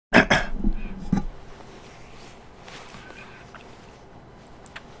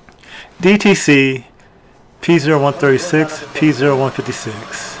DTC P0136,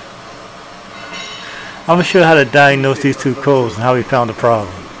 P0156. I'm going to show you how to diagnose these two codes and how we found the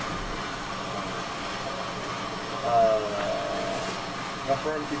problem.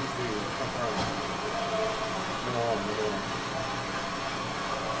 Confirm DTC. Confirm.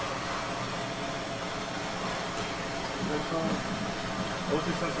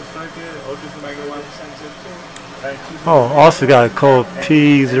 Oh, also got a code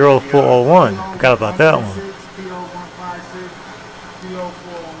P0401. Forgot about that one.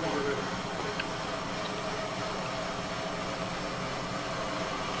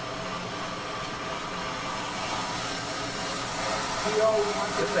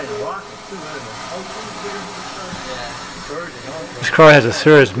 This car has a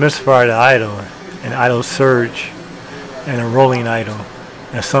serious misfire to idle, an idle surge, and a rolling idle,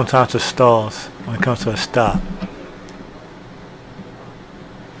 and sometimes it stalls when it comes to a stop.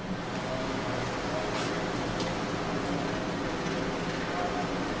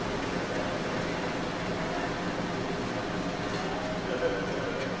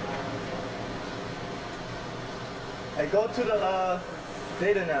 Hey, go to the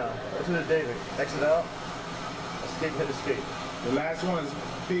data now. Go to the data. Exit out. Escape, hit escape. The last one is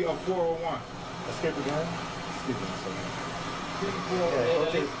P0401. Escape again. Escape in a second. Yeah, go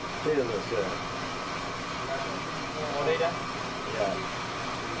to data list, yeah. More data? Yeah.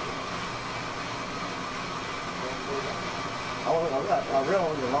 I really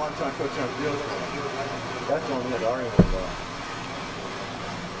want the long-term, short-term deal. That's the one we had to argue about.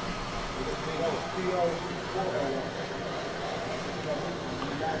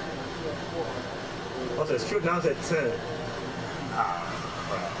 Oh, so it's true down to 10. Ah,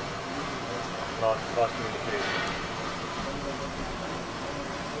 crap. Lost communication.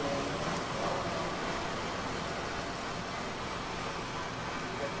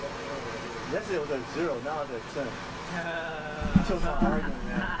 Yesterday it was at 0, now it's at 10. Killed my argument,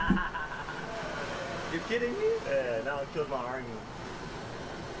 man. You kidding me? Yeah, now it killed my argument.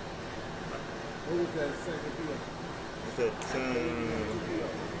 What was that second deal? It's at 10.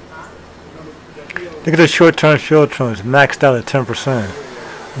 Look at the short-term field trim, it's maxed out at 10%.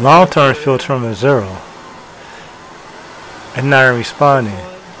 Long-term field trim is 0. And not responding.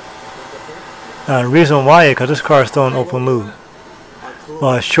 The reason why is because this car is still in open loop.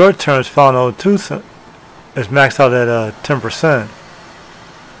 While short-term is found O2 is maxed out at 10%.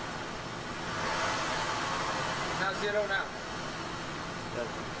 Now 0 now.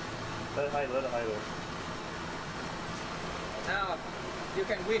 Let it idle. Now you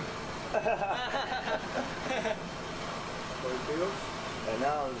can win. And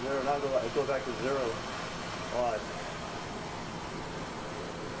now it's 0. Now it goes back to 0. Watch.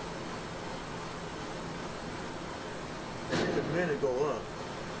 It takes a minute to go up.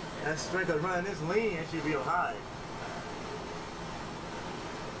 That strength of running this lean, it should be high.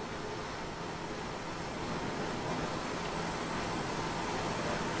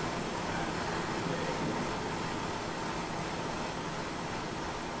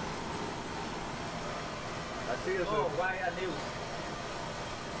 I see this. Oh, why a news?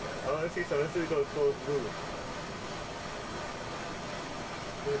 Oh, let's see. So let's see if it goes close blue.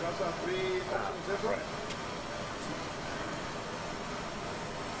 Right.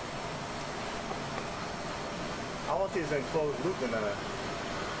 I want to see if it's in closed loop or not. I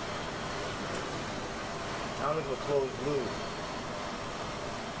don't know if it's closed loop.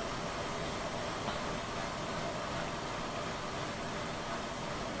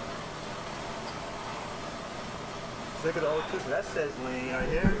 Look at the O2 system. That says lean right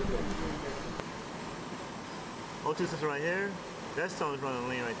here. O2 system right here. That someone's running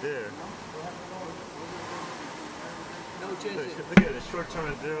lean right there. No changes. Look at the short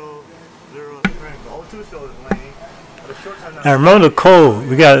term 0, 0 strength. O2 shows lean. The short term. Now remember the code.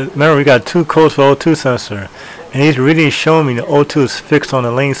 Remember we got 2 codes for O2 sensor, and he's really showing me the O2 is fixed on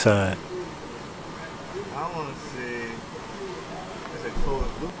the lean side. I want to see is it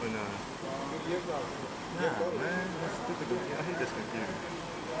closed loop or not. Nah, man, that's stupid. I hate this computer.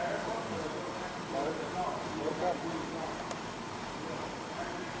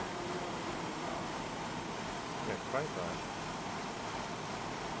 Yeah, quite bad.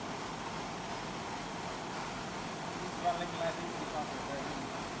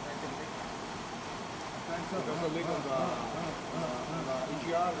 There's a link on the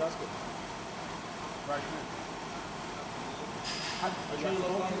EGR, that's good. Right here.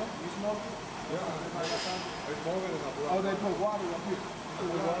 You smoke? Yeah. Oh, they put water up here. And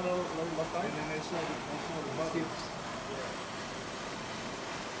then they show the buckets.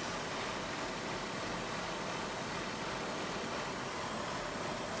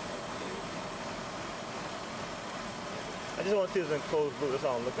 I just want to see if it's in closed loop. That's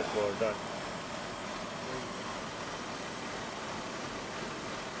all I'm looking for. Done.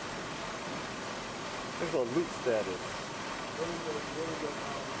 Look at loop status.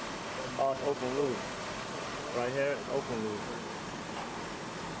 Oh, it's open loop. Right here, it's open loop.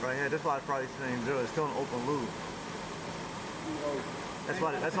 Right here, that's why it's probably saying 0. It's still an open loop. That's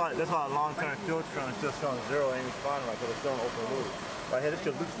why a long-term fuel trunk is still showing 0 ain't responding right, because it's still an open loop. Right here, this is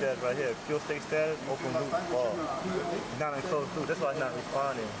your loop status right here. Fuel state status, open loop, off. It's not in closed loop. That's why it's not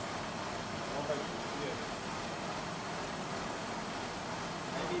responding.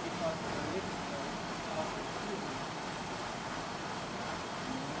 Maybe because the lift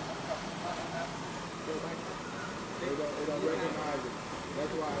They don't recognize it.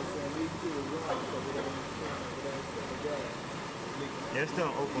 That's why I said leak 2 is wrong, because it ain't the gas. Yeah, it's still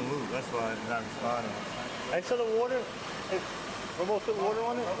an open loop. That's why it's not responding. Hey, so the water, remote put water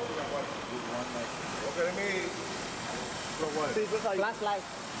on it? Okay, let me. So what? See, look how you, flashlight.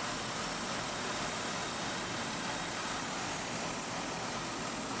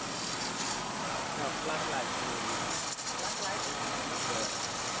 No, flashlight.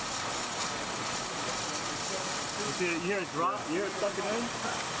 you see, you hear it drop? You hear it sucking in?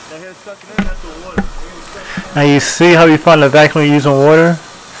 That hair sucking in? That's the water. Now you see how you find the vacuum when you're using water?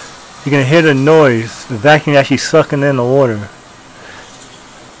 You can hear the noise. The vacuum actually sucking in the water.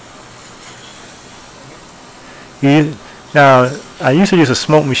 Now, I used to use a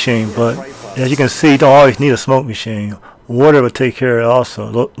smoke machine, but as you can see, you don't always need a smoke machine. Water will take care of it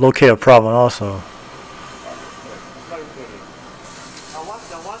also, locate a problem also. Now watch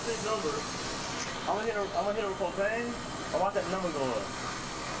this number. I'm gonna hit a propane. I want that number go up.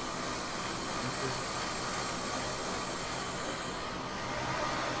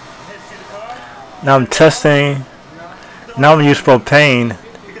 See the car? Now I'm testing. Now I'm going to use propane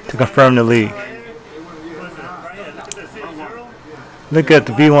to confirm the leak. Look at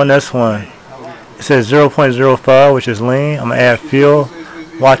the B1S1. It says 0.05, which is lean. I'm going to add fuel.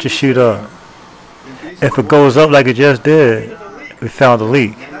 Watch it shoot up. If it goes up like it just did, we found a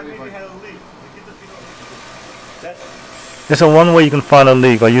leak. There's one way you can find a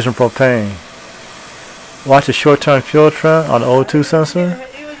leak by using propane. Watch the short-term fuel trend on the O2 sensor.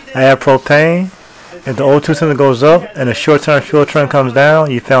 I add propane. If the O2 sensor goes up and the short-term fuel trend comes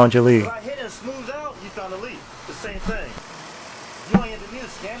down, you found your leak. If I hit and smooth out, you found a leak. The same thing. You don't even need a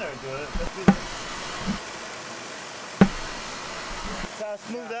scanner to do it. Let's do this. If I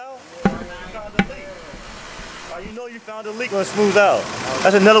smooth out, you found a leak. You know you found a leak when it smooth out.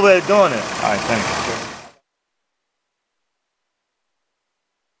 That's another way of doing it. All right, thanks.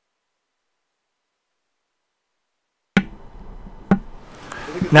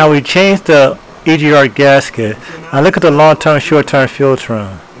 Now we changed the EGR gasket. Now look at the long-term, short-term fuel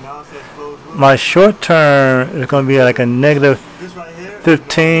trend. My short-term is going to be like a negative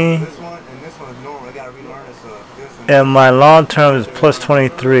 15, and my long-term is plus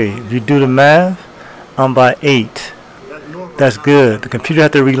 23. If you do the math, I'm by 8. That's good. The computer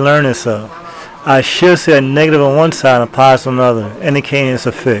has to relearn itself. I should say a negative on one side and a positive on the other, indicating it's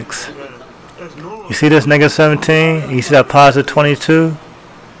a fix. You see this negative 17? You see that positive 22?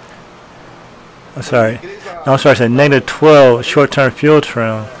 I'm sorry. No, I'm sorry. I said negative 12 short-term fuel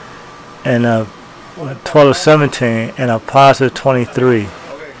trim, and 12 of 17, and a positive 23.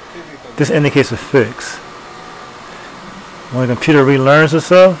 This indicates a fix. When the computer relearns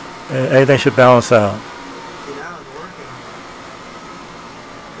itself, everything should balance out.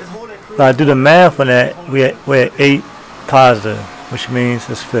 If I do the math on that, we're at 8 positive, which means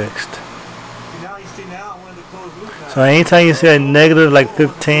it's fixed. So anytime you see a negative like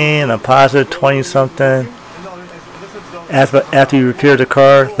 15 and a positive 20 something, after you repair the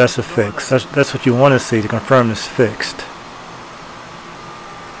car, that's a fix. That's what you want to see to confirm it's fixed. So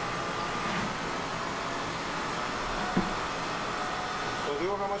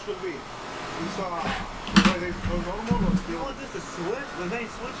how much would be? You saw they normal or still? You want this to switch? But they ain't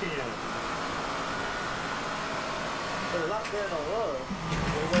switching yet. There's a lot better than it was.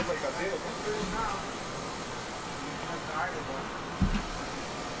 It was like a deal.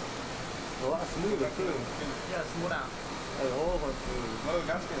 A lot smoother too. Yeah, smooth out. A whole bunch smooth. No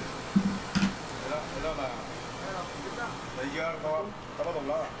gasket. Era la ella estaba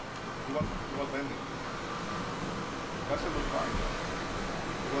doblada. Iba bending. Gasket was fine.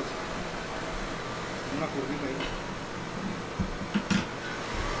 It was una curvita ahí.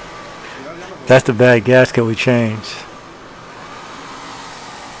 That's the bad gasket we changed.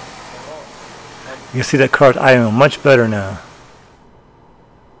 You can see that car's idling much better now.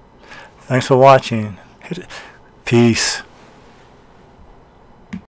 Thanks for watching. Peace.